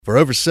For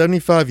over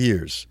 75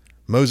 years,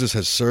 Moses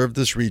has served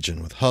this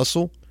region with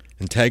hustle,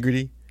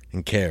 integrity,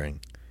 and caring.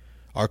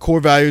 Our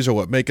core values are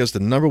what make us the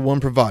 #1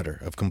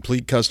 provider of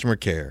complete customer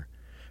care,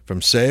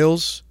 from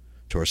sales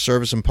to our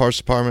service and parts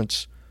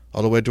departments,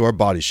 all the way to our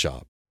body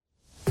shop.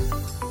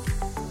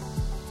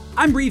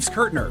 I'm Reeves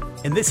Kurtner,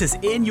 and this is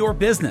In Your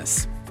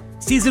Business.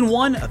 Season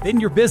 1 of In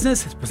Your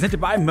Business is presented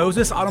by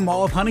Moses Auto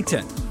Mall of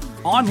Huntington.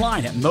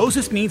 Online at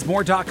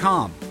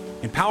mosesmeansmore.com.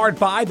 And powered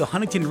by the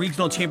Huntington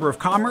Regional Chamber of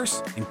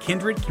Commerce and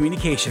Kindred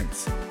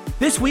Communications.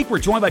 This week, we're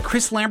joined by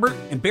Chris Lambert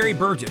and Barry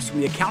Burgess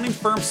from the accounting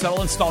firm Suttle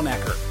and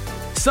Stalnaker.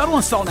 Suttle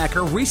and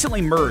Stalnaker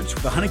recently merged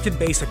with the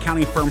Huntington-based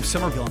accounting firm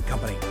Somerville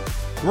Company.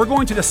 We're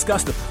going to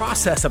discuss the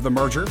process of the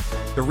merger,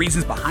 the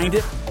reasons behind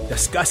it,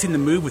 discussing the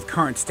move with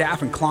current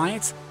staff and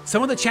clients,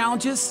 some of the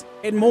challenges,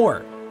 and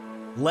more.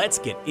 Let's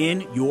get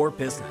in your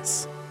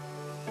business.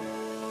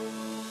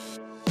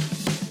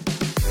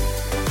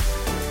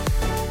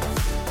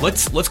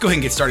 Let's go ahead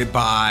and get started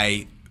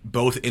by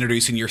both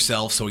introducing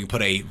yourself so we can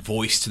put a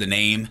voice to the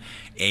name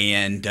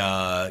and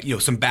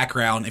some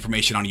background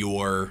information on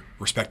your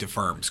respective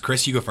firms.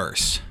 Chris, you go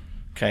first.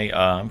 Okay,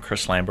 I'm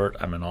Chris Lambert.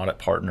 I'm an audit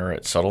partner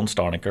at Suttle and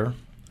Stalnaker.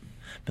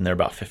 Been there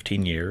about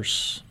 15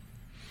 years.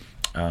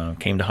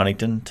 Came to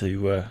Huntington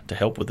to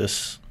help with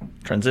this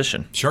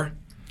transition. Sure.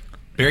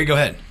 Barry, go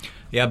ahead.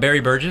 Yeah, Barry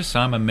Burgess.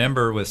 I'm a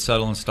member with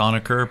Suttle and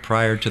Stalnaker.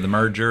 Prior to the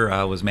merger,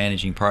 I was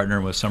managing partner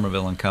with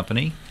Somerville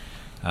Company.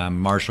 I'm a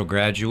Marshall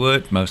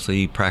graduate,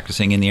 mostly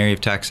practicing in the area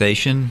of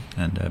taxation,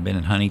 and I've been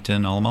in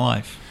Huntington all my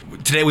life.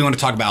 Today we want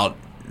to talk about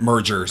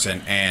mergers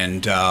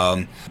and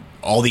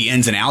all the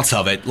ins and outs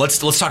of it. Let's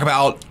talk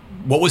about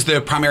what was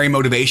the primary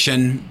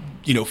motivation,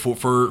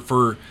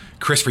 for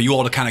Chris, for you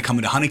all to kind of come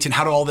into Huntington.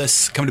 How did all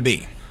this come to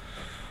be?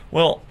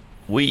 Well,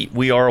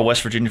 we are a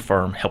West Virginia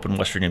firm helping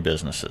West Virginia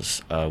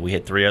businesses. We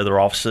had 3 other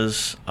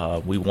offices.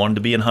 We wanted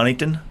to be in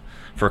Huntington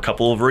for a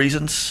couple of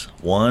reasons.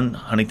 One,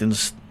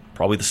 Huntington's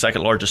probably the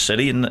second largest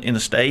city in the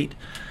state,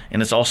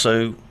 and it's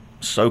also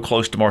so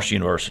close to Marshall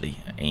University.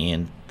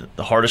 And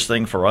the hardest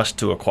thing for us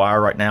to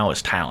acquire right now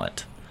is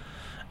talent.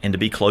 And to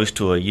be close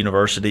to a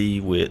university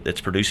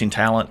that's producing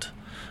talent,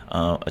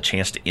 a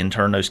chance to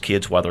intern those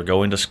kids while they're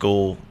going to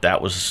school,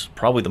 that was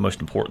probably the most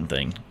important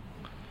thing.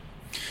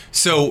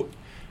 So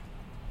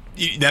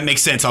that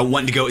makes sense. I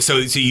wanted to go. So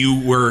you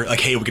were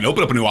like, hey, we can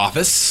open up a new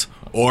office,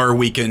 or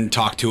we can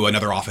talk to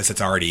another office that's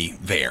already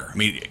there. I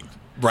mean,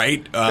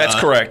 right? That's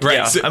correct. Right.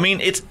 Yeah. So, I mean,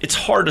 it's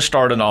hard to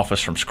start an office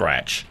from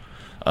scratch.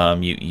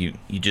 You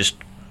just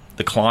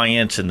the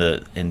clients and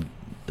the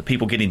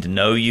people getting to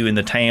know you in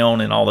the town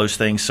and all those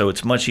things. So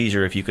it's much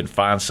easier if you can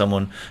find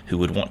someone who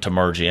would want to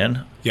merge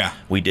in. Yeah.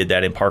 We did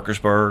that in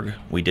Parkersburg.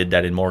 We did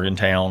that in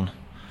Morgantown.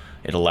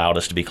 It allowed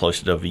us to be close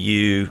to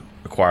WU,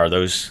 acquire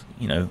those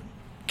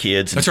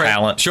kids and That's right.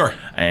 talent. Sure.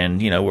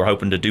 And we're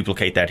hoping to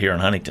duplicate that here in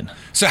Huntington.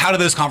 So how did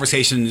those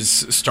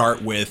conversations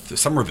start with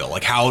Somerville?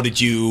 Like, how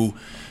did you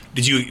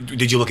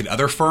look at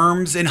other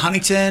firms in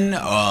Huntington?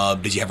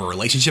 Did you have a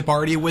relationship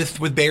already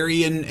with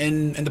Barry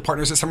and the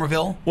partners at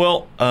Somerville?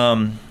 Well,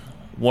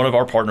 one of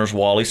our partners,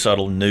 Wally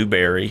Suttle, knew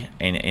Barry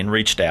and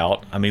reached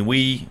out. I mean,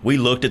 we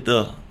looked at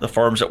the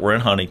firms that were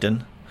in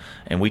Huntington,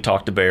 and we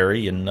talked to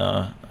Barry, and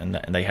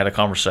they had a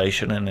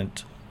conversation,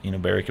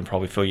 and Barry can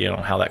probably fill you in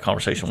on how that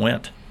conversation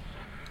went.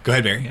 Go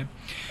ahead, Barry.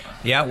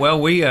 Yeah, well,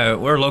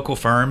 we're local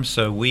firms,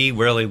 so we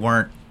really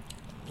weren't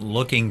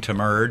looking to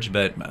merge,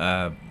 but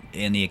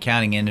in the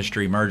accounting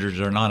industry,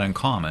 mergers are not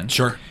uncommon.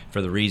 Sure.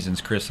 For the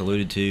reasons Chris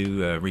alluded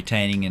to,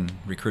 retaining and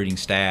recruiting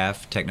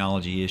staff,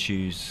 technology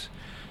issues,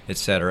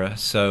 etc.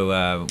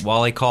 So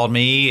Wally called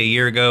me a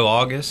year ago,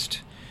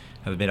 August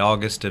of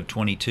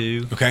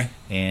 22. Okay.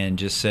 And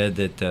just said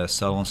that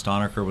Suttle and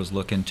Stalnaker was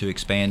looking to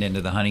expand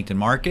into the Huntington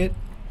market.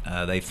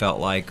 He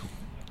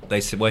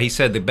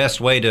said the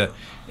best way to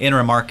enter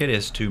a market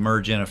is to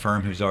merge in a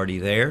firm who's already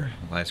there.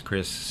 As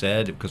Chris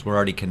said, because we're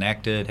already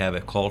connected, have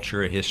a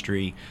culture, a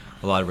history,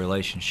 a lot of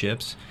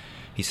relationships.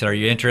 He said, "Are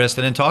you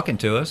interested in talking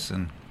to us?"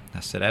 And I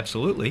said,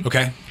 "Absolutely."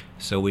 Okay.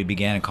 So we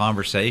began a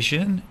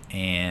conversation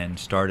and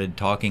started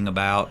talking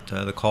about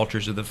the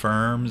cultures of the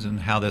firms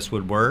and how this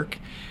would work.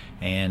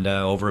 And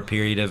over a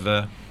period of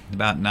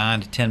about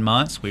 9 to 10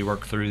 months, we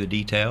worked through the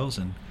details.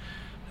 And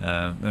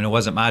it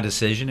wasn't my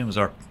decision; it was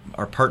our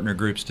partner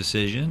group's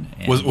decision.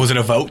 And Was it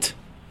a vote?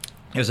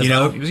 It was a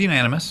vote. It was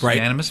unanimous. Right.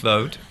 Unanimous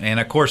vote. And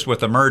of course,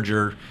 with a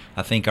merger,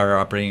 I think our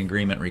operating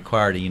agreement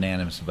required a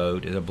unanimous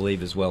vote, I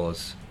believe, as well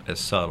as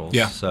Suttle's.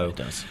 Yeah, so it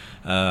does.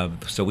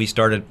 So we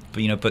started,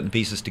 putting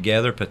pieces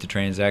together, put the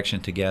transaction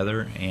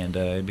together, and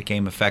it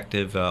became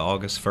effective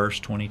August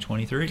 1st,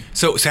 2023.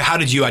 So how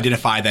did you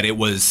identify that it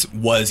was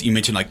you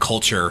mentioned like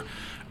culture?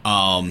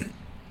 How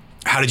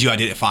did you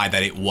identify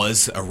that it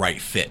was a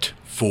right fit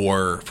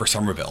for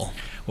Somerville?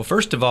 Well,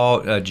 first of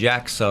all,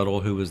 Jack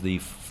Suttle, who was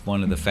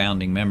one of the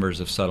founding members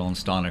of Suttle and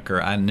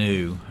Stalnaker, I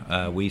knew.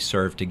 We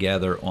served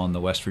together on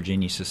the West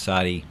Virginia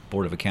Society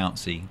Board of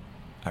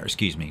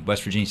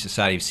West Virginia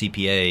Society of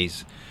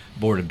CPAs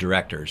Board of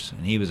Directors,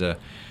 and he was a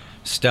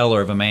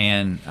stellar of a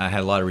man. I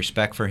had a lot of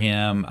respect for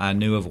him. I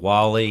knew of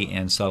Wally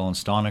and Suttle and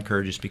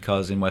Stalnaker just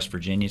because in West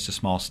Virginia, it's a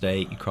small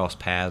state. You cross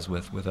paths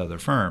with other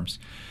firms.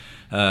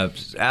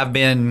 I've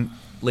been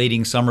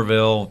leading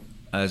Somerville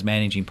as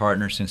managing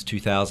partner since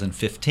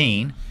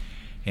 2015,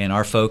 and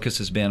our focus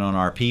has been on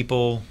our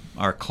people,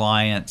 our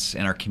clients,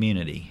 and our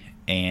community.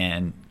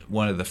 And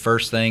one of the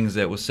first things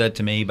that was said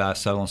to me by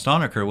Suttle and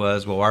Stalnaker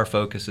was, well, our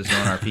focus is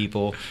on our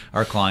people,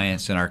 our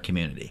clients, and our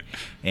community.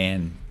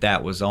 And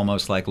that was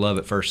almost like love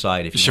at first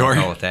sight, if you want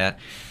to call it that.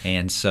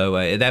 And so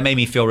that made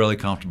me feel really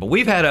comfortable.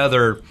 We've had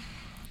other,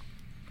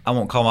 I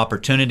won't call them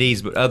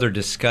opportunities, but other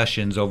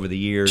discussions over the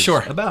years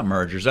about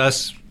mergers,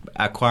 us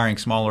acquiring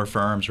smaller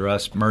firms or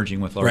us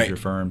merging with larger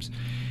firms.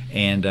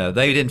 And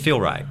they didn't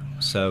feel right.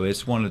 So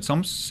it's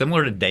something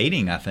similar to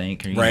dating, I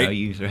think. You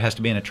know, there has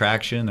to be an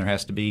attraction, there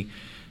has to be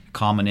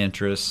common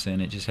interests,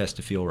 and it just has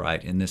to feel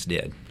right, and this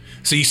did.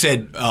 So you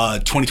said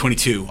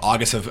 2022,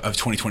 August of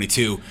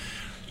 2022,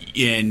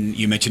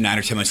 you mentioned 9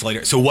 or 10 months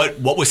later. So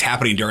what was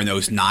happening during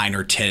those 9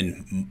 or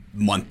 10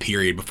 month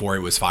period before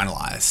it was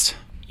finalized?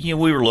 You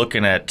know, we were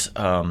looking at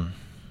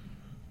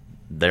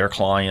their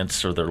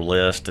clients or their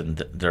list and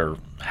their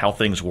how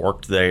things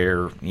worked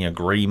there, you know,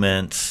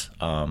 agreements,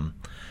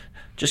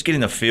 just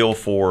getting a feel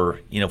for,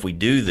 you know, if we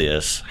do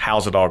this,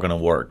 how's it all going to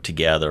work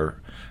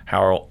together?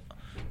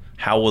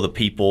 How will the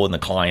people and the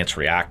clients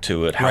react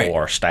to it? How will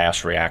our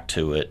staffs react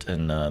to it,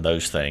 and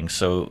those things?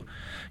 So,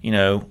 you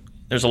know,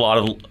 there's a lot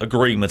of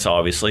agreements.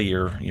 Obviously,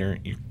 you're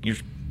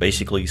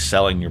basically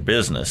selling your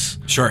business,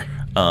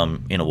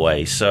 in a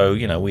way. So,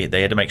 you know,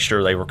 they had to make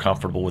sure they were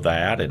comfortable with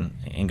that,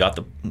 and got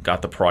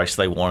the price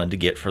they wanted to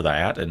get for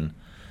that, and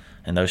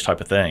those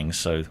type of things.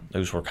 So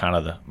those were kind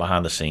of the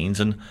behind the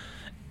scenes, and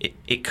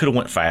it could have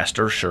went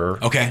faster, sure.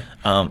 Okay.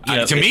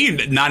 To me,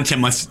 9 10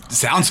 months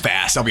sounds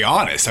fast. I'll be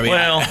honest. I mean,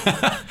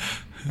 well,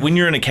 when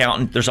you're an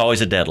accountant, there's always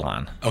a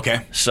deadline.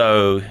 Okay.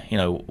 So, you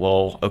know,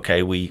 well,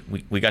 okay, we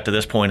got to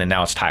this point, and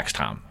now it's tax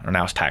time, or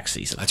now it's tax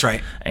season. That's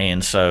right.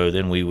 And so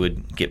then we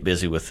would get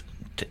busy with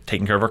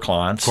taking care of our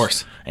clients. Of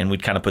course. And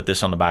we'd kind of put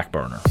this on the back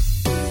burner.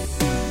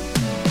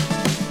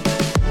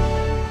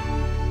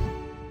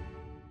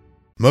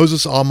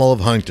 Moses Automall of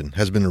Huntington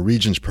has been the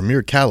region's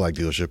premier Cadillac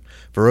dealership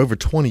for over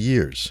 20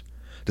 years.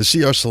 To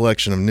see our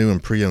selection of new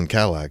and pre-owned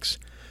Cadillacs,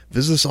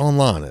 visit us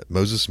online at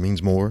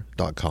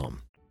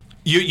mosesmeansmore.com.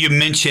 You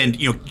mentioned,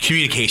 you know,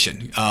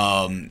 communication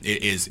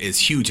is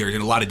huge. There's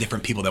a lot of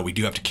different people that we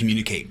do have to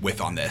communicate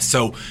with on this.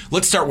 So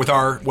let's start with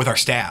our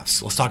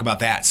staffs. Let's talk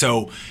about that.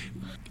 So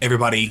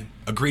everybody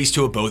agrees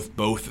to it. Both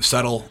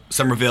Suttle,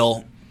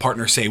 Somerville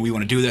partners say we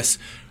want to do this.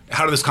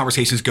 How do those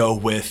conversations go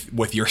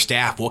with your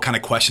staff? What kind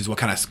of questions, what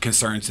kind of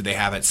concerns did they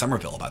have at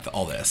Somerville about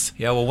all this?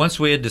 Yeah, well, once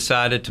we had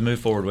decided to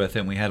move forward with it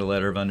and we had a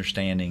letter of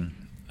understanding,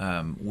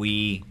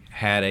 we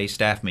had a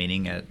staff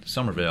meeting at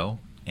Somerville,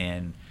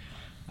 and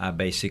I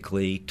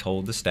basically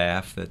told the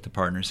staff that the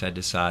partners had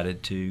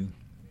decided to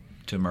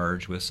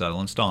merge with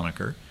Suttle and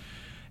Stalnaker.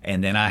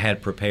 And then I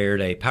had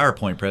prepared a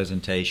PowerPoint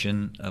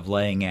presentation of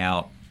laying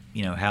out,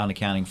 you know, how an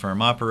accounting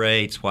firm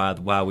operates,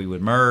 why we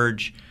would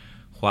merge,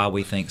 why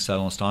we think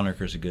Suttle and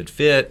Stalnaker is a good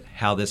fit,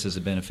 how this is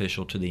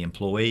beneficial to the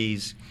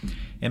employees,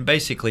 and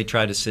basically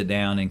try to sit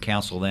down and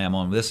counsel them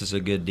on this is a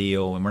good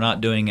deal, and we're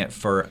not doing it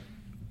for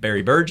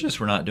Barry Burgess,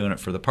 we're not doing it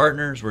for the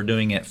partners, we're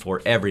doing it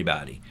for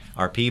everybody,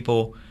 our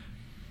people,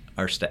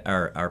 our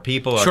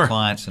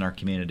clients, and our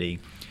community.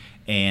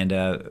 And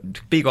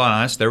to be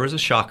honest, there was a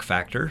shock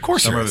factor. Of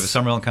course,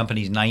 Somerville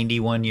Company is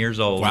 91 years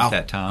old at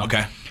that time.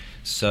 Okay.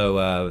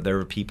 So there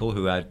were people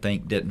who I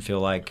think didn't feel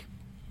like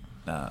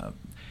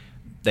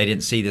they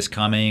didn't see this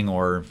coming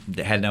or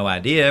had no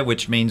idea,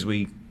 which means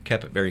we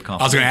kept it very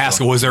confidential. I was going to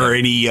ask, was there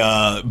any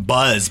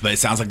buzz? But it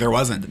sounds like there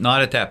wasn't.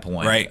 Not at that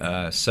point. Right.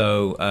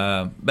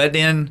 But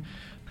then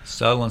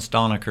Suttle and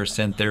Stalnaker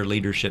sent their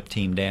leadership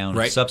team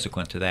down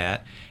subsequent to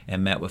that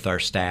and met with our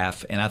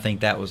staff, and I think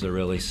that was a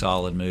really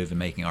solid move in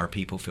making our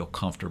people feel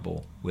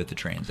comfortable with the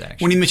transaction.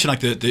 When you mentioned like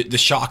the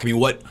shock, I mean,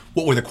 what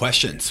were the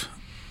questions?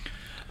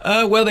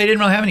 Well, they didn't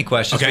really have any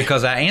questions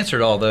because I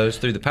answered all those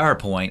through the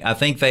PowerPoint. I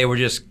think they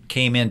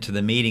came into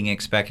the meeting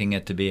expecting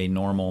it to be a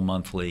normal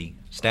monthly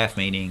staff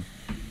meeting,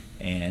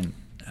 and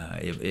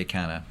it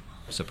kind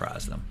of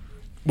surprised them.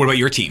 What about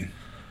your team?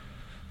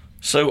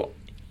 So,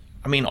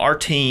 I mean, our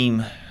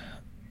team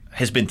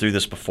has been through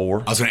this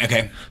before.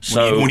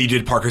 So when you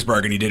did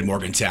Parkersburg and you did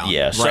Morgantown.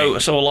 Yeah,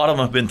 so a lot of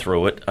them have been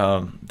through it.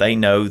 They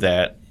know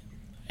that.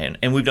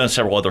 And we've done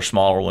several other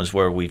smaller ones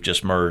where we've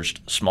just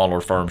merged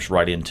smaller firms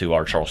right into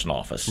our Charleston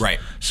office. Right.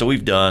 So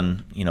we've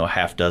done, a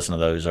half dozen of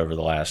those over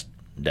the last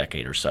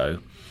decade or so.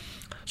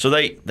 So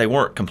they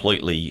weren't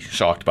completely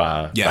shocked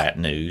by that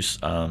news.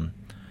 And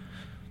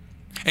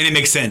it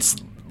makes sense,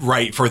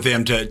 right, for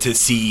them to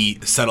see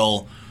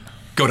Suttle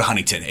go to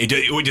Huntington. It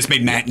just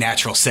made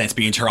natural sense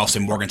being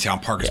Charleston, Morgantown,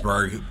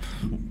 Parkersburg. Yeah.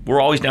 We're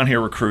always down here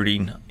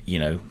recruiting,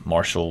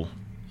 Marshall,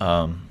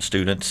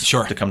 students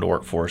Sure. to come to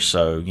work for us.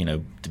 So,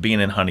 to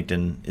being in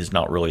Huntington is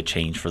not really a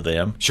change for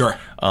them. Sure.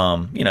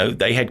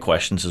 They had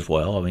questions as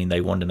well. I mean,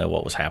 they wanted to know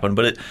what was happening,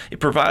 but it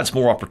provides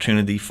more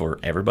opportunity for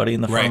everybody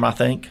in the firm, I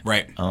think.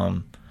 Right.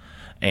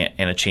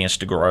 And a chance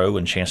to grow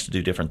and a chance to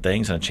do different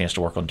things and a chance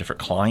to work on different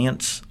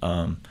clients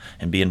and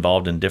be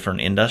involved in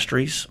different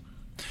industries.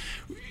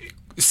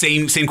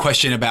 Same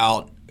question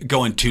about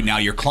going to now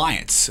your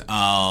clients.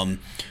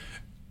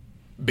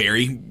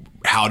 Barry,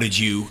 how did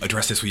you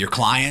address this with your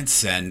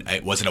clients? And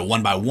was it a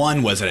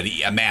one-by-one? Was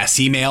it a mass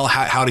email?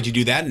 How did you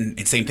do that?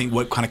 And same thing,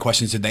 what kind of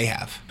questions did they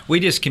have? We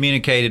just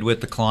communicated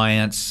with the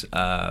clients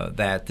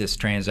that this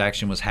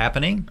transaction was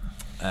happening.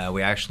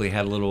 We actually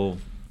had a little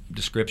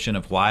description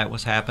of why it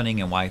was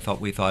happening and why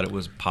we thought it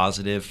was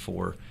positive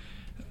for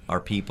our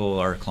people,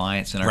 our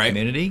clients, and our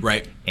community.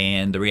 Right.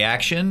 And the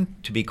reaction,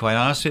 to be quite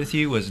honest with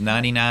you, was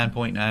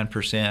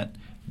 99.9%.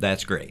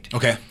 That's great.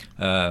 Okay.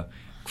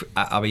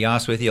 I'll be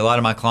honest with you, a lot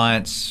of my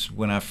clients,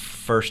 when I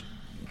first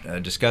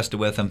discussed it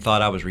with them,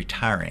 thought I was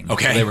retiring.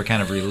 Okay. So they were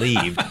kind of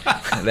relieved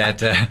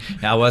that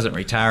I wasn't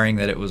retiring,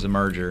 that it was a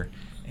merger.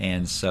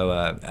 And so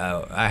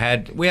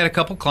we had a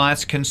couple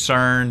clients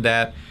concerned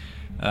that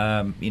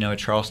a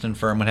Charleston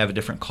firm would have a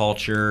different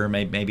culture,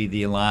 maybe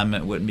the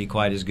alignment wouldn't be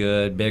quite as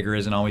good, bigger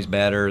isn't always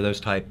better, those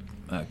type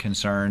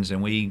concerns.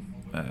 And we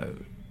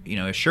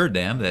assured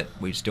them that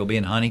we'd still be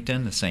in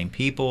Huntington, the same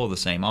people, the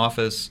same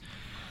office,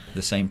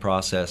 the same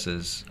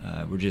processes.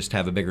 We just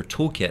have a bigger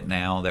toolkit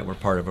now that we're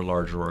part of a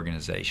larger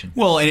organization.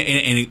 Well,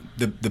 and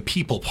the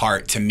people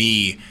part, to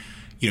me,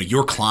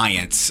 your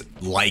clients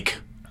like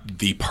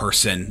the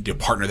person, the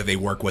partner that they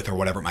work with or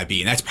whatever it might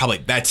be. And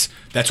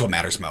that's what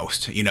matters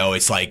most.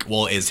 It's like,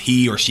 well, is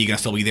he or she going to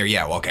still be there?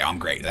 Yeah, well, okay, I'm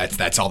great.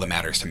 That's all that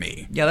matters to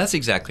me. Yeah, that's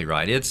exactly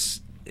right.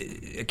 It's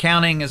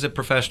accounting as a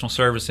professional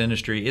service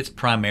industry, it's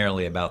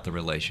primarily about the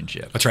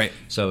relationship. That's right.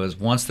 So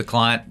once the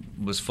client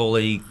was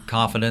fully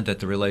confident that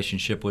the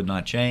relationship would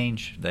not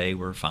change, they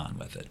were fine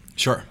with it.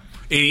 Sure.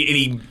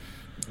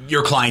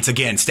 Your clients,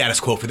 again, status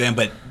quo for them,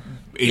 but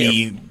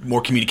any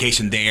more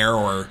communication there,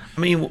 or? I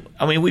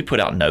mean, we put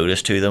out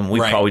notice to them. We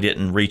probably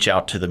didn't reach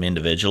out to them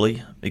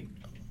individually.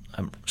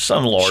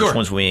 Some large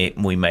ones we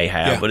may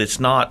have, but it's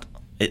not.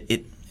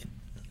 It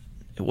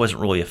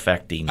wasn't really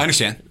affecting. I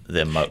understand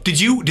them.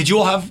 Did you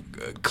all have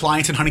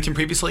clients in Huntington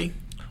previously?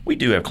 We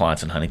do have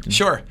clients in Huntington.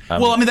 Sure.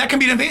 That can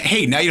be an advantage.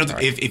 Hey, now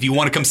if you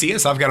want to come see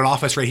us, I've got an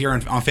office right here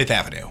on Fifth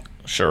Avenue.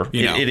 Sure,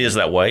 it is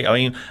that way. I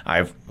mean,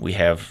 we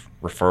have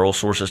referral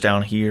sources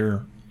down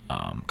here.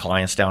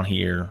 Clients down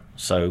here,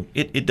 so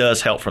it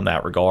does help from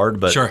that regard.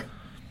 But sure.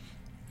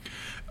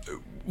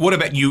 What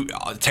about you?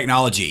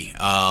 Technology.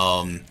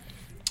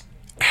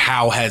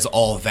 How has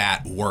all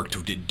that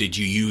worked? Did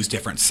you use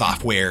different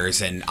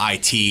softwares and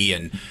IT?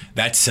 And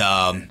that's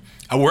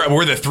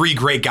we're the three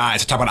great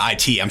guys to talk about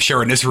IT, I'm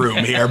sure, in this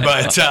room here.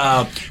 But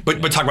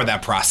talk about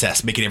that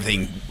process, making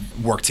everything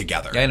work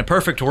together. Yeah, in a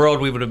perfect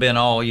world, we would have been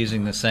all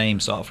using the same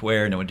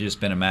software, and it would have just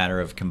been a matter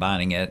of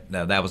combining it.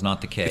 That was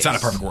not the case. It's not a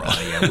perfect world.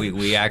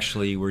 We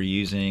actually were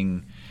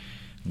using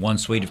one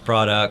suite of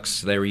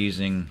products. They were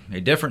using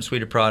a different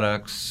suite of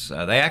products.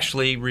 They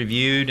actually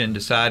reviewed and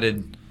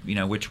decided,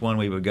 which one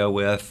we would go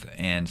with,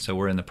 and so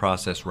we're in the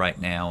process right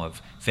now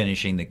of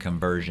finishing the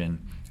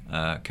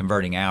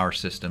converting our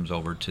systems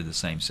over to the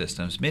same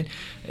systems.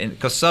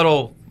 Because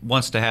Suttle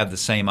wants to have the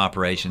same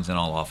operations in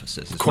all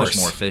offices. It's much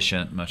more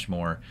efficient, much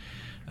more.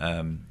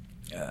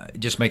 It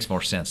just makes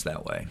more sense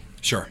that way.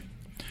 Sure.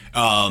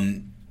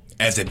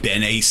 Has it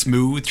been a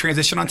smooth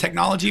transition on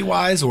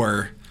technology-wise,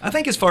 or? I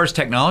think as far as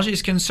technology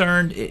is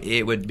concerned,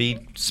 it would be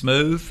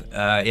smooth.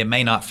 It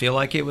may not feel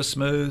like it was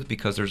smooth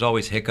because there's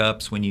always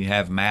hiccups when you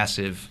have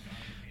massive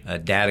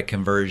data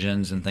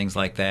conversions and things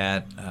like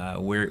that.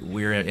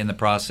 We're in the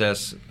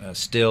process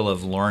still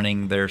of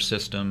learning their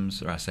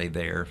systems, or I say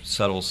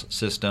Suttle's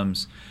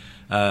systems.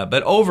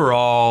 But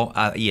overall,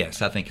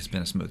 yes, I think it's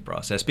been a smooth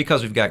process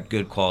because we've got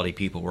good quality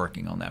people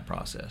working on that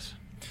process.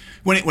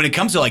 When it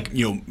comes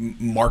to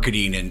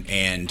marketing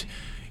and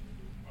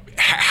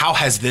how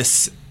does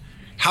this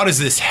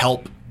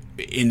help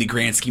in the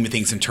grand scheme of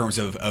things in terms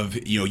of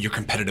your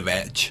competitive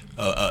edge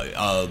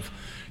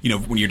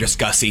when you're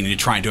discussing and you're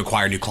trying to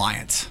acquire new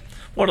clients?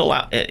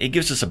 It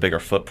gives us a bigger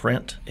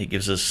footprint. It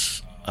gives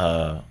us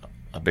a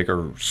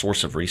bigger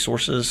source of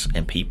resources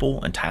and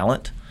people and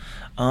talent.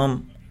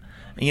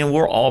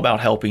 We're all about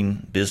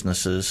helping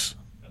businesses,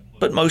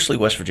 but mostly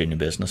West Virginia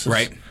businesses.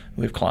 Right.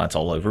 We have clients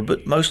all over,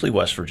 but mostly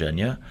West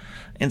Virginia.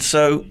 And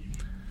so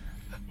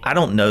I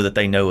don't know that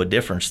they know a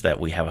difference that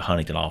we have a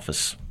Huntington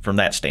office from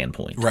that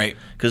standpoint. Right.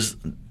 Because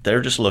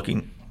they're just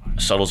looking,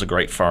 Suttle's a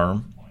great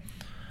firm.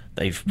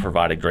 They've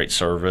provided great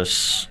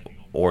service,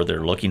 or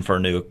they're looking for a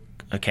new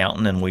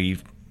accountant, and we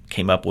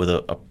came up with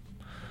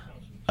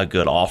a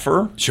good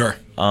offer. Sure.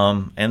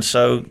 And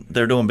so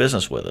they're doing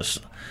business with us.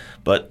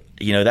 But,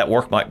 that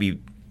work might be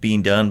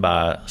being done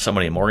by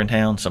somebody in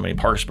Morgantown, somebody in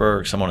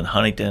Parkersburg, someone in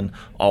Huntington,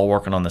 all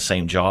working on the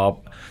same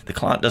job. The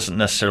client doesn't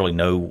necessarily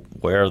know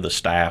where the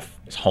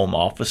staff's home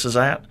office is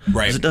at.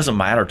 Right. Because it doesn't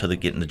matter till they're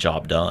getting the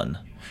job done.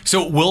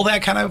 So will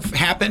that kind of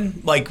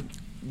happen? Like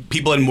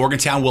people in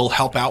Morgantown will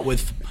help out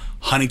with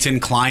Huntington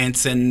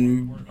clients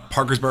in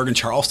Parkersburg and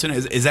Charleston?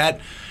 Is that...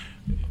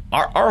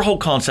 Our whole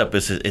concept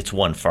is it's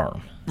one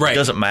firm. Right. It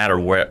doesn't matter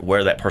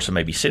where that person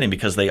may be sitting,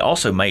 because they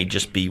also may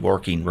just be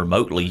working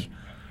remotely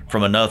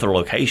from another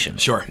location.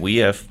 Sure. We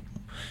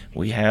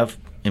have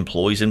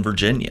employees in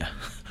Virginia.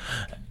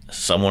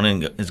 Someone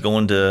is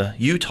going to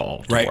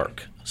Utah to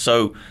work.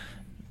 So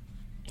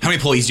how many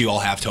employees do you all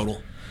have total?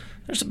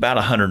 There's about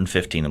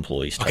 115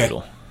 employees total.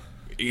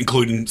 Okay.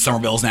 Including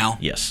Somerville's now?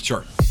 Yes.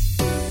 Sure.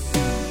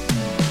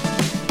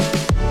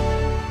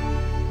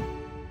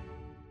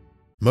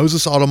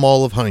 Moses Auto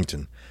Mall of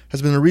Huntington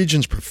has been the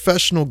region's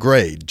professional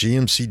grade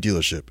GMC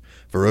dealership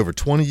for over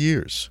 20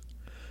 years.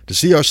 To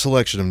see our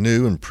selection of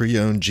new and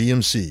pre-owned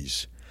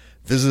GMCs,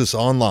 visit us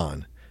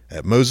online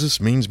at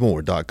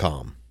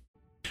mosesmeansmore.com.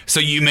 So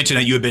you mentioned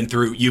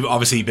that you've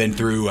obviously been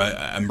through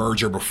a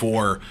merger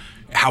before.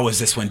 How is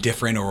this one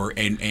different or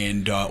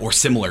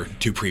similar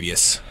to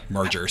previous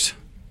mergers?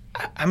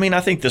 I mean, I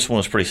think this one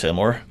was pretty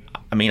similar.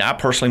 I mean, I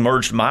personally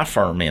merged my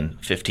firm in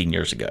 15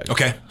 years ago.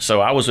 Okay. So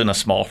I was in a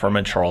small firm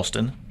in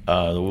Charleston.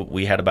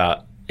 We had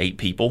about 8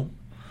 people,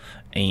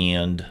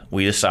 and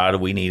we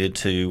decided we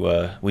needed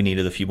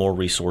a few more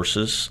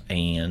resources,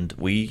 and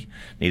we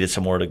needed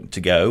somewhere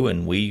to go,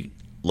 and we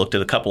looked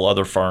at a couple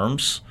other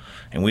firms,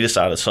 and we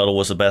decided Suttle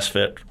was the best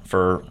fit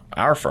for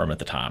our firm at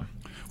the time.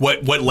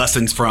 What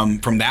lessons from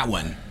that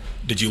one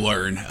did you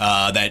learn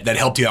that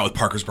helped you out with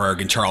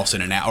Parkersburg and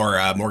Charleston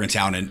and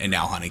Morgantown and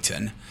now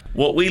Huntington?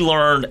 What we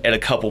learned at a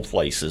couple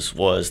places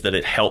was that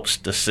it helps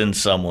to send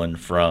someone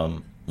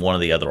from one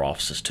of the other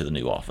offices to the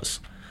new office.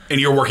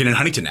 And you're working in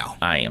Huntington now.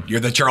 I am.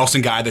 You're the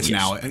Charleston guy that's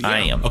now. Yeah. I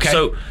am. Okay.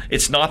 So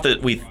it's not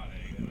that we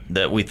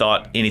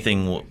thought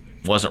anything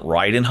wasn't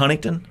right in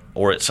Huntington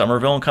or at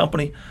Somerville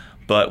Company,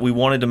 but we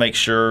wanted to make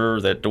sure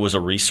that there was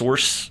a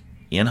resource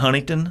in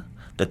Huntington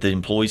that the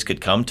employees could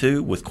come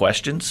to with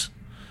questions,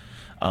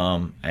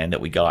 and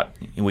that we got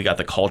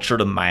the culture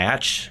to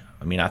match.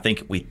 I mean, I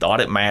think we thought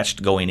it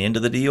matched going into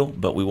the deal,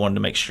 but we wanted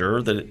to make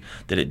sure that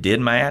it did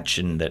match,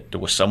 and that there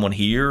was someone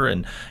here,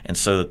 and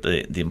so that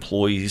the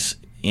employees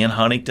in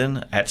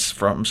Huntington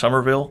from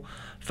Somerville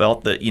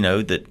felt that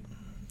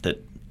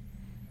that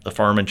the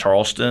firm in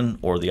Charleston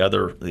or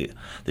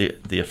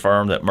the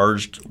firm that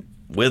merged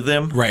with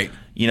them, right,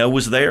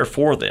 was there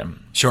for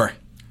them. Sure.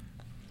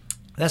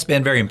 That's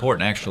been very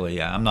important,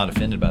 actually. I'm not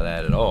offended by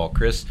that at all.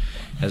 Chris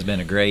has been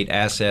a great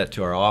asset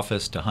to our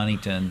office, to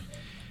Huntington.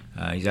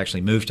 He's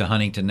actually moved to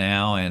Huntington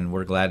now, and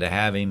we're glad to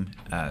have him.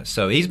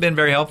 So he's been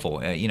very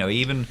helpful.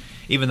 Even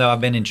though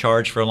I've been in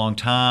charge for a long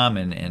time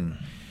and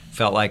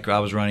felt like I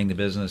was running the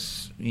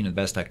business, the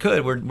best I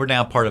could, we're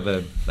now part of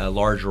a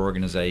larger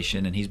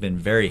organization, and he's been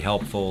very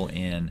helpful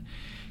in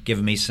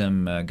giving me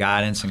some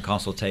guidance and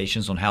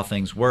consultations on how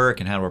things work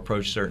and how to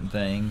approach certain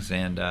things.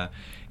 And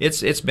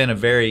it's been a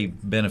very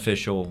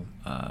beneficial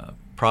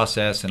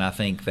process, and I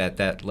think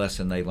that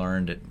lesson they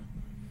learned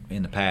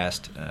in the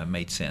past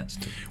made sense.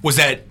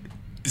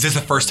 Is this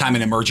the first time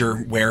in a merger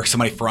where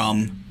somebody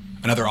from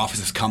another office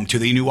has come to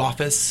the new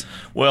office?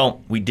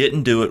 Well, we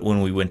didn't do it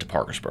when we went to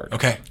Parkersburg.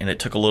 Okay. And it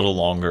took a little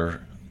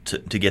longer to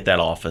get that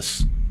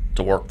office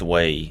to work the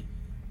way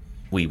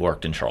we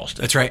worked in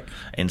Charleston. That's right.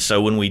 And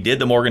so when we did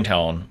the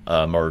Morgantown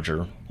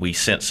merger, we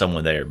sent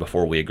someone there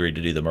before we agreed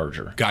to do the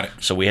merger. Got it.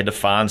 So we had to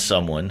find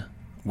someone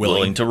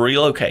willing to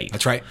relocate.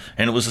 That's right.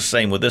 And it was the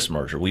same with this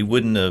merger. We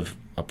wouldn't have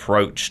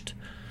approached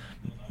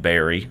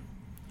Barry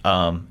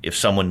if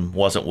someone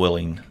wasn't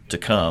willing to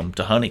come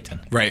to Huntington.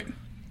 Right.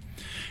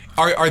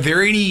 Are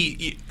there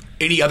any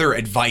other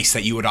advice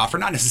that you would offer,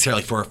 not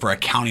necessarily for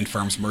accounting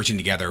firms merging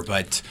together,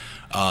 but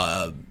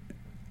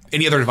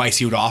any other advice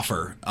you would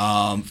offer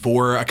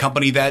for a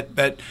company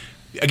that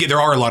again, there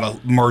are a lot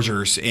of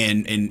mergers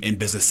in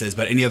businesses,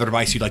 but any other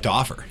advice you'd like to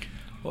offer?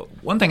 Well,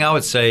 one thing I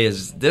would say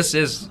is this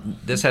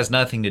has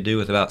nothing to do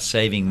with about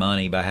saving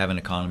money by having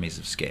economies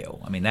of scale.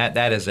 I mean,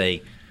 that is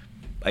a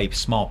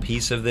small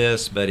piece of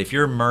this, but if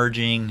you're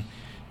merging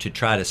to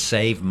try to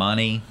save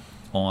money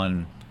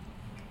on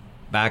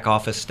back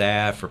office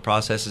staff or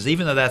processes,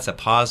 even though that's a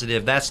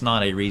positive, that's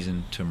not a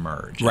reason to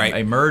merge. Right.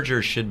 A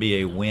merger should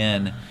be a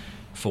win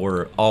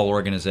for all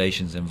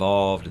organizations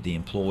involved, the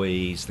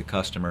employees, the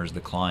customers, the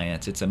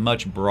clients. It's a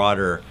much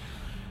broader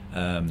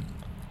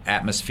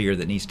atmosphere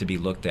that needs to be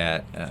looked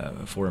at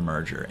for a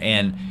merger.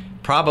 And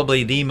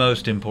probably the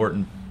most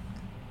important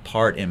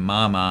part in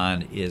my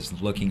mind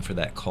is looking for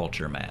that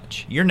culture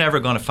match. You're never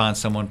going to find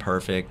someone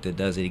perfect that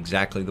does it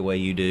exactly the way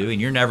you do, and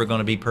you're never going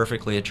to be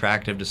perfectly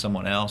attractive to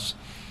someone else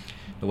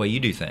the way you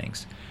do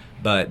things.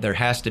 But there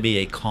has to be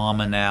a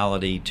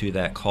commonality to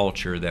that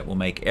culture that will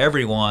make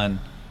everyone,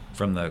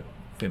 from the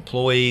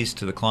employees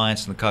to the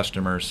clients and the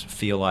customers,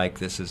 feel like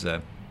this is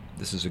a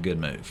good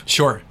move.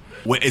 Sure.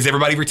 Is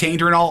everybody retained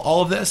during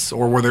all of this,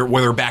 or were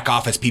there back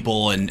office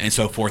people and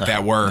so forth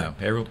that were? No,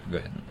 go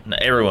ahead. No,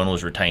 everyone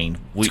was retained.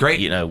 It's great.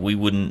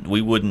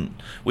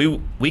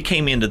 We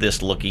came into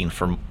this looking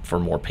for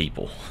more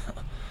people.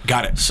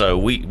 Got it. So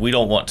we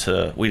didn't want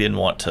to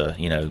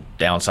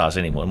downsize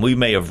anyone. We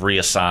may have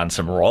reassigned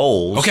some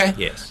roles. Okay.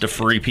 Yes. To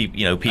free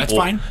people. People. That's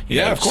fine.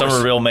 Yeah, of course.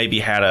 Somerville maybe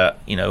had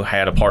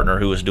a partner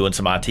who was doing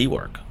some IT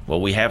work. Well,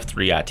 we have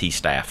 3 IT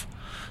staff,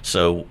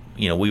 so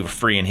we were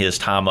freeing his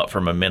time up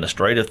from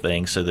administrative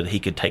things so that he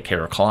could take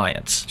care of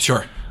clients.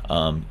 Sure.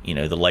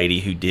 The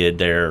lady who did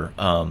their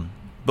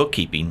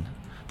bookkeeping,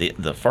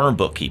 the firm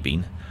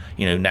bookkeeping,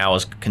 now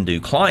can do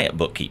client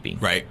bookkeeping.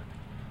 Right.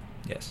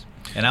 Yes.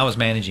 And I was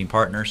managing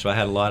partner, so I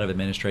had a lot of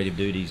administrative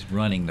duties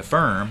running the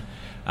firm.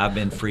 I've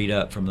been freed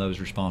up from those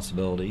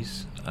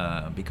responsibilities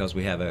because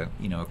we have a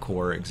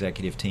core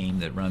executive team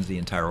that runs the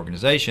entire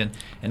organization,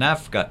 and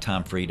I've got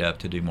time freed up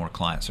to do more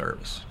client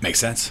service. Makes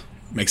sense,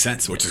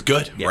 which is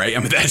good, Yeah. right? I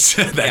mean, that's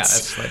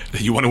right.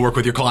 You want to work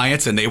with your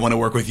clients, and they want to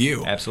work with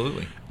you.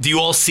 Absolutely. Do you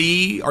all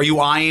are you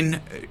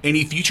eyeing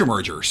any future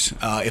mergers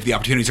if the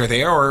opportunities are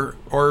there,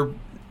 or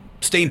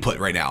staying put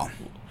right now?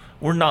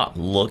 We're not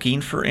looking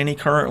for any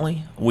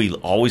currently. We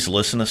always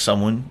listen to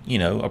someone,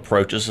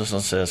 approaches us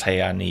and says,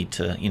 "Hey, I need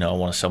to, I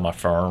want to sell my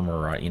firm,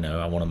 or I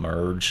want to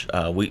merge."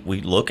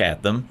 We look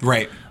at them.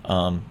 Right.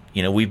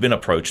 We've been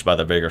approached by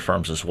the bigger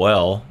firms as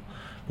well.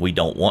 We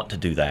don't want to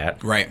do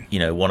that. Right.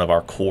 One of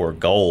our core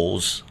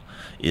goals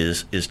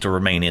is to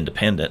remain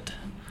independent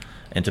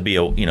and to be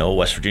a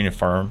West Virginia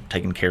firm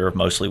taking care of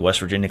mostly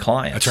West Virginia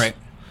clients. That's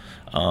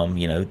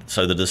right.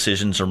 So the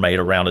decisions are made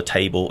around a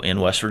table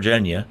in West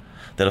Virginia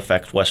that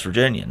affect West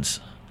Virginians,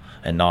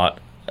 and not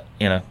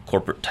in a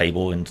corporate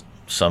table in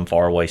some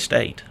faraway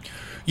state.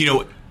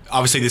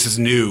 Obviously this is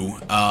new.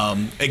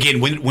 Again,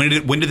 when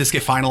did this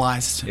get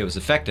finalized? It was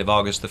effective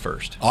August the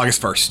 1st.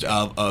 August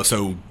 1st.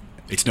 So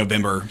it's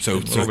November. So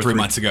 3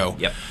 months ago.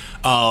 Yep.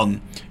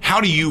 How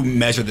do you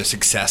measure the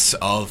success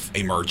of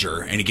a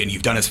merger? And again,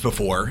 you've done this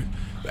before.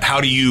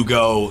 How do you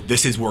go,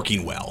 this is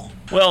working well?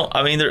 Well,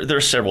 I mean,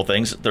 there's several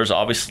things. There's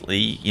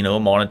obviously, a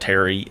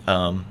monetary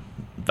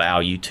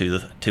value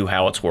to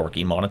how it's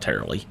working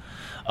monetarily.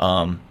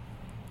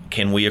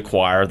 Can we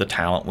acquire the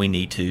talent we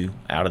need to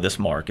out of this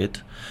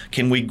market?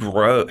 Can we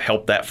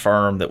help that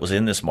firm that was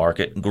in this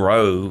market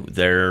grow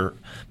their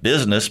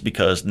business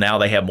because now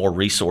they have more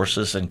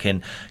resources and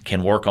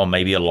can work on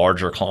maybe a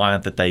larger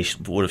client that they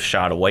would have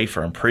shied away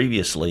from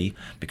previously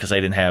because they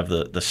didn't have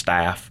the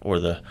staff or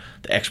the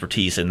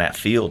expertise in that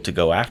field to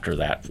go after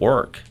that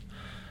work.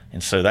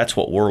 And so that's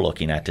what we're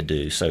looking at to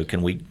do. So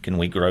can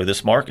we grow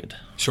this market?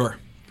 Sure.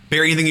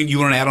 Barry, anything you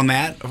want to add on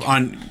that?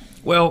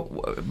 Well,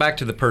 back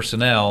to the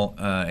personnel,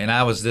 and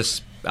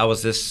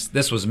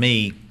this was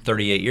me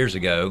 38 years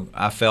ago.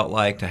 I felt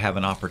like to have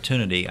an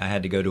opportunity, I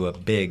had to go to a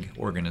big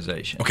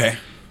organization. Okay.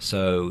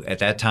 So at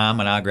that time,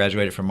 when I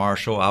graduated from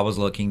Marshall, I was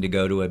looking to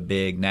go to a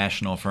big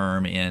national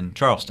firm in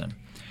Charleston.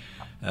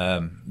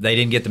 They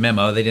didn't get the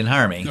memo. They didn't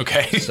hire me.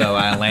 Okay. So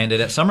I landed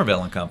at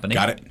Somerville Company.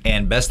 Got it.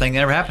 And best thing that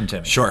ever happened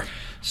to me. Sure.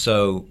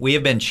 So we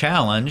have been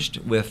challenged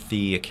with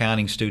the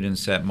accounting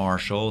students at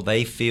Marshall.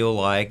 They feel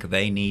like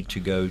they need to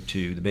go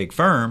to the big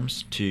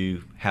firms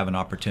to have an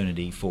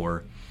opportunity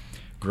for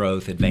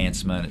growth,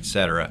 advancement, et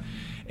cetera.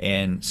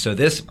 And so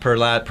this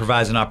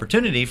provides an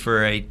opportunity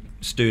for a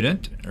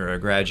student or a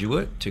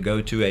graduate to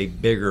go to a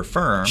bigger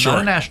firm, sure.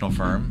 Not a national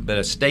firm, but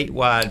a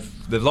statewide,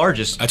 the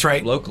largest. That's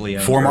right. Locally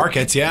owned. 4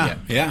 markets, yeah.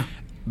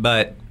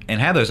 And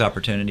have those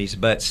opportunities,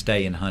 but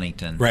stay in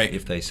Huntington, right,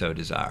 if they so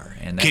desire,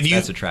 and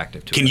that's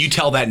attractive to us. Can you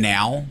tell that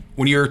now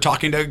when you're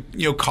talking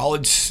to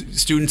college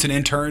students and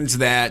interns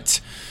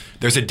that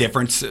there's a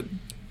difference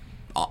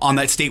on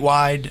that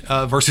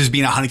statewide versus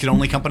being a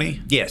Huntington-only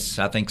company? Yes,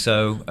 I think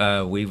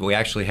so. We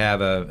actually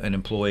have an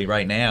employee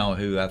right now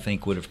who I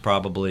think would have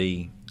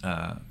probably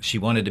she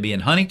wanted to be in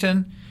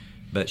Huntington,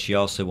 but she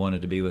also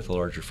wanted to be with a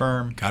larger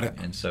firm. Got it.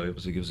 And so it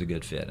was a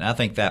good fit, and I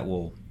think that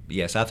will.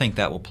 Yes, I think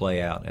that will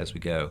play out as we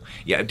go.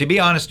 Yeah, to be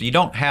honest, you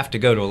don't have to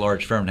go to a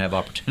large firm to have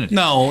opportunities.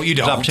 No, you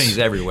don't. There's opportunities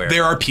everywhere.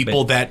 There are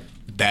people that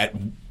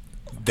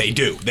they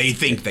do. They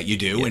think that you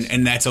do, yes.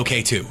 and that's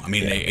okay too. I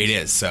mean, it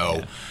is.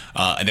 So,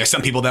 and there's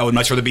some people that would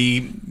much rather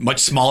be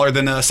much smaller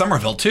than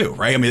Somerville too,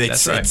 right? I mean,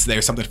 it's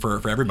there's something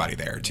for everybody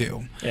there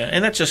too. Yeah,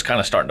 and that's just kind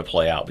of starting to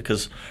play out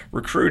because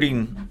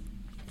recruiting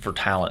for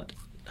talent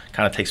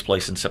kind of takes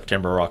place in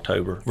September or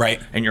October.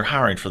 Right. And you're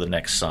hiring for the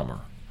next summer.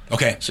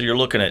 Okay. So you're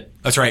looking at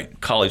that's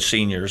right, college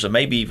seniors and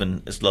maybe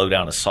even as low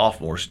down as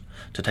sophomores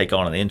to take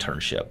on an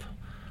internship.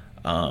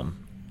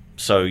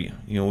 So we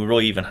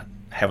really even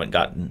haven't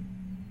gotten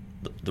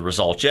the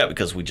results yet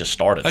because we just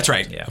started. That's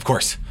right. Yeah. Of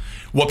course.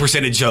 What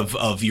percentage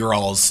of your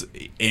all's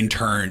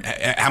intern?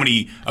 How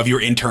many of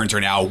your interns are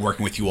now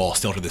working with you all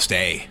still to this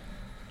day?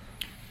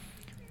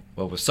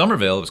 Well, with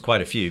Somerville, it was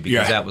quite a few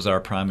because that was our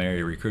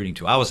primary recruiting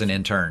tool. I was an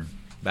intern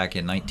back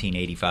in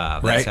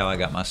 1985. That's how I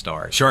got my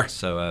start. Sure.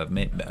 So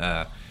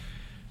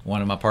one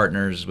of my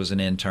partners was an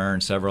intern.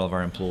 Several of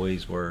our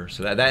employees were.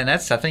 So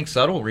that's I think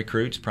Suttle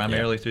recruits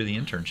primarily through the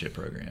internship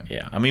program.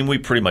 Yeah, I mean we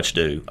pretty much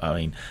do. I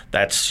mean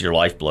that's your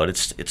lifeblood.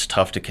 It's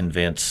tough to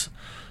convince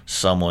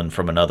someone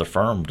from another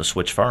firm to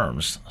switch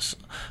firms.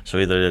 So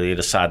either they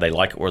decide they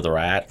like it where they're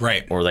at,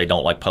 right, or they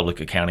don't like public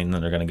accounting, then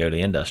they're going to go to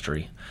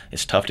industry.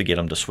 It's tough to get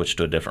them to switch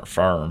to a different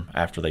firm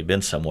after they've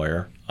been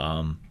somewhere.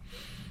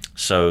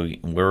 So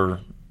we're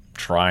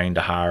trying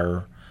to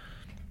hire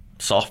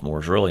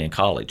sophomores really in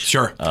college.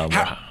 Sure.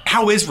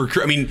 How is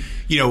recruit? I mean,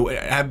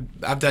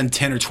 I've done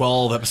 10 or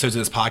 12 episodes of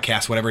this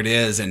podcast, whatever it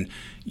is, and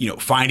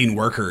finding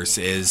workers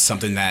is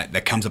something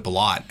that comes up a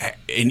lot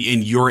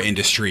in your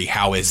industry.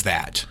 How is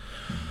that?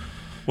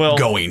 Well,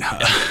 going?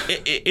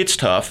 It's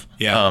tough.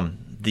 Yeah.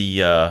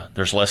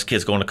 There's less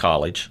kids going to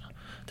college.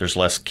 There's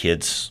less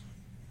kids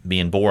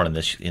being born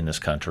in this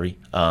country.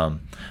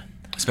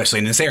 Especially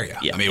in this area.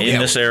 Yeah, I mean, in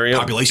this area,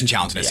 population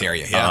challenge in this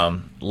area. Yeah.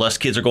 Less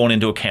kids are going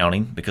into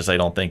accounting because they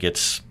don't think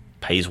it's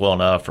pays well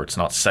enough, or it's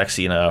not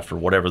sexy enough, or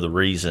whatever the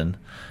reason.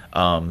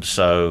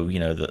 So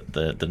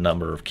the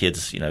number of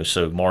kids.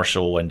 So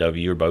Marshall and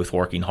W are both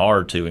working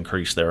hard to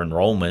increase their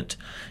enrollment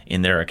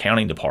in their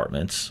accounting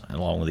departments,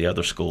 along with the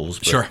other schools.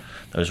 But sure.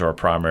 Those are our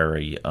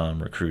primary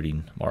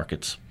recruiting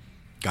markets.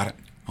 Got it.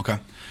 Okay.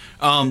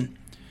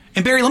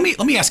 And Barry, let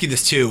me ask you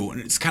this too.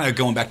 It's kind of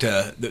going back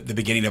to the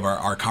beginning of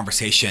our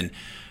conversation.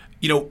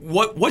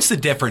 What's the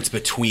difference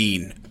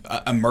between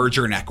a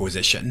merger and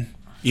acquisition?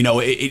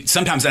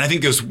 Sometimes, and I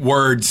think those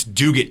words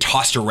do get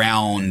tossed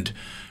around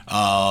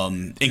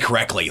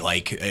incorrectly.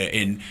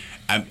 And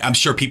I'm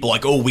sure people are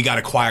like, oh, we got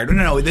acquired.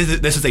 No,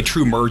 this is a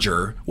true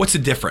merger. What's the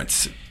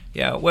difference?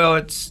 Yeah, well,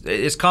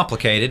 it's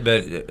complicated,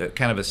 but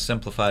kind of a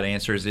simplified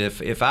answer is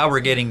if I were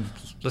getting,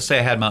 let's say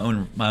I had my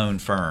own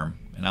firm,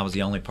 and I was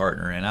the only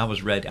partner, and I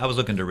was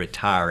looking to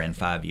retire in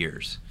 5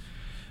 years,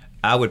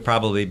 I would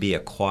probably be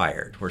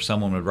acquired, where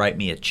someone would write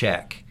me a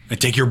check. And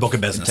take your book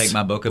of business. Take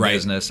my book of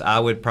business. I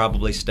would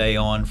probably stay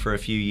on for a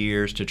few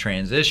years to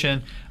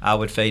transition. I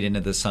would fade into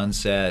the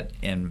sunset,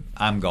 and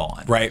I'm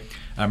gone. Right.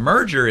 A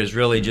merger is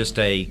really just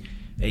a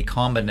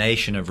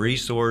combination of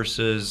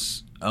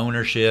resources,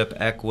 ownership,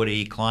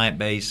 equity, client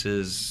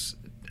bases,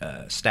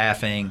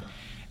 staffing,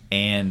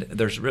 and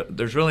there's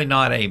really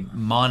not a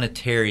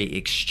monetary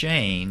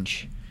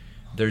exchange.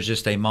 There's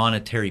just a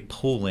monetary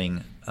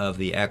pooling of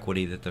the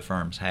equity that the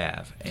firms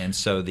have, and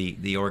so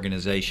the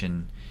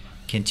organization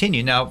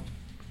continued. Now,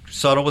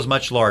 Suttle was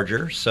much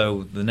larger,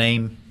 so the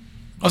name.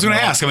 I was going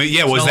to ask. I mean,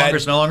 yeah,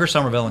 It's no longer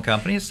Somerville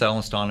Company. It's Suttle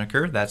and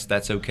Stalnaker.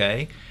 That's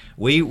okay.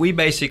 We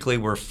basically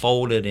were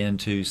folded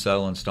into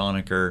Suttle and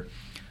Stalnaker,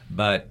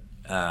 but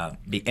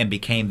and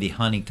became the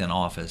Huntington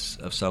office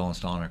of Suttle and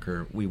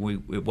Stalnaker.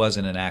 It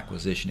wasn't an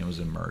acquisition; it was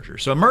a merger.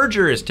 So a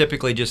merger is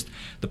typically just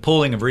the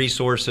pooling of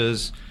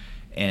resources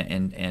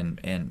and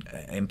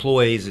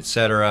employees, et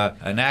cetera.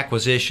 An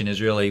acquisition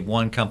is really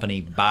one company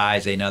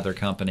buys another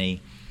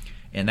company,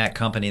 and that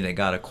company that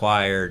got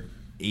acquired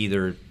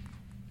either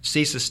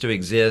ceases to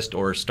exist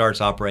or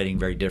starts operating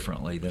very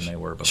differently than they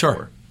were before.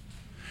 Sure.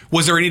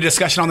 Was there any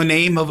discussion on the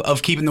name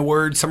of keeping the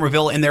word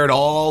Somerville in there at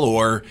all,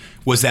 or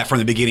was that from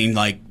the beginning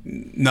like,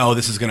 no,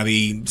 this is going to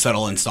be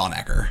Suttle and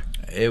Stalnaker?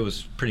 It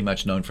was pretty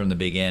much known from the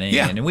beginning,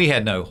 yeah. And we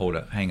had no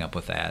hang up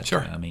with that.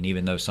 Sure. I mean,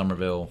 even though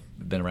Somerville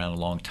had been around a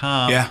long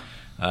time, yeah.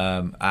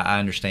 I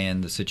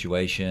understand the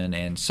situation,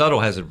 and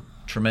Suttle has a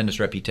tremendous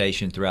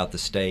reputation throughout the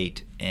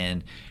state.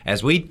 And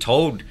as we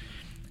told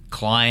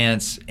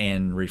clients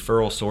and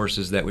referral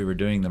sources that we were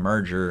doing the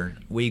merger,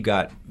 we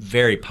got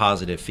very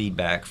positive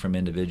feedback from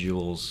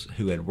individuals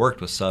who had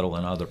worked with Suttle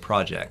in other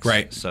projects.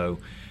 Right. So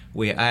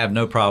I have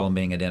no problem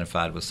being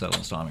identified with Suttle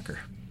and Stalnaker.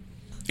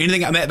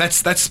 Anything? I mean,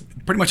 that's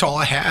pretty much all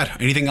I had.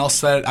 Anything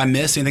else that I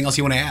missed? Anything else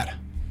you want to add?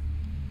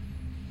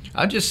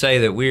 I'd just say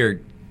that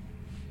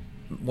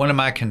one of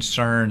my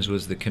concerns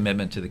was the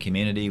commitment to the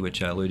community,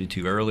 which I alluded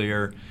to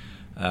earlier.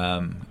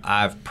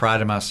 I've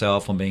prided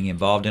myself on being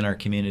involved in our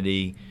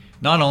community,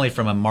 not only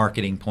from a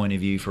marketing point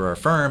of view for our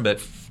firm,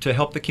 but to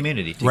help the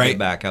community, to give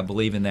back. I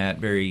believe in that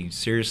very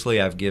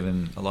seriously. I've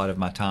given a lot of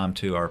my time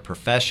to our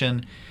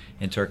profession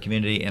and to our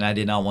community, and I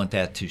did not want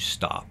that to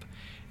stop.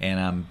 And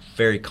I'm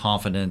very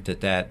confident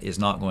that is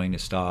not going to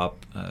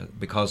stop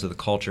because of the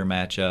culture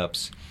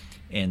matchups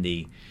and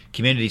the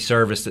community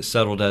service that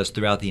Suttle does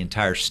throughout the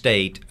entire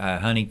state.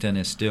 Huntington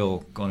is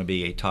still going to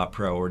be a top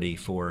priority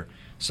for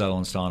Suttle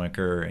and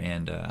Stalnaker,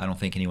 and I don't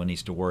think anyone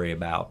needs to worry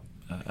about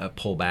a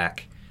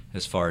pullback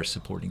as far as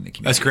supporting the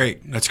community.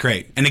 That's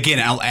great. And again,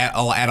 I'll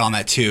add on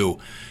that too.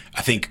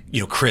 I think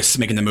Chris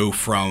making the move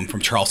from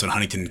Charleston to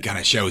Huntington kind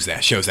of shows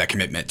that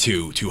commitment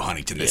to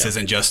Huntington. This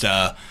isn't just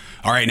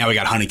all right, now we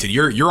got Huntington.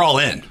 You're all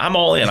in. I'm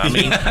all in. I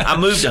mean, I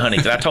moved to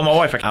Huntington. I told my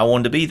wife I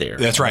wanted to be there.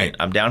 That's right.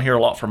 I'm down here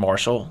a lot for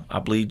Marshall. I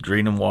bleed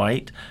green and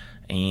white,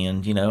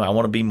 and I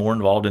want to be more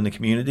involved in the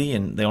community.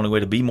 And the only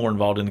way to be more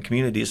involved in the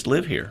community is to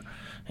live here.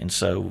 And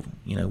so,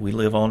 we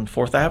live on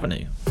 4th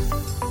Avenue.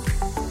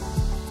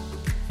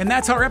 And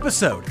that's our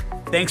episode.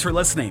 Thanks for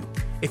listening.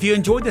 If you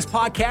enjoyed this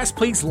podcast,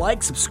 please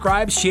like,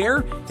 subscribe,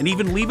 share, and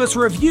even leave us a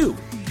review.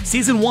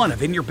 Season 1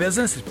 of In Your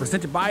Business is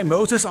presented by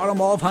Moses Auto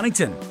Mall of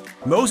Huntington.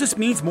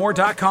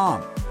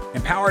 MosesMeansMore.com.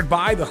 Empowered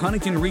by the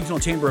Huntington Regional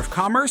Chamber of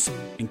Commerce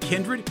and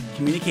Kindred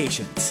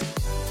Communications.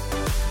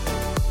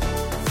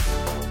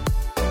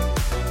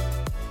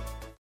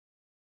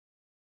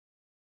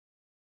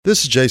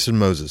 This is Jason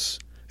Moses,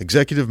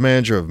 Executive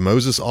Manager of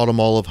Moses Auto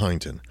Mall of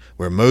Huntington,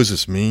 where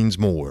Moses means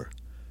more.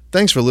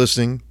 Thanks for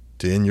listening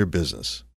to In Your Business.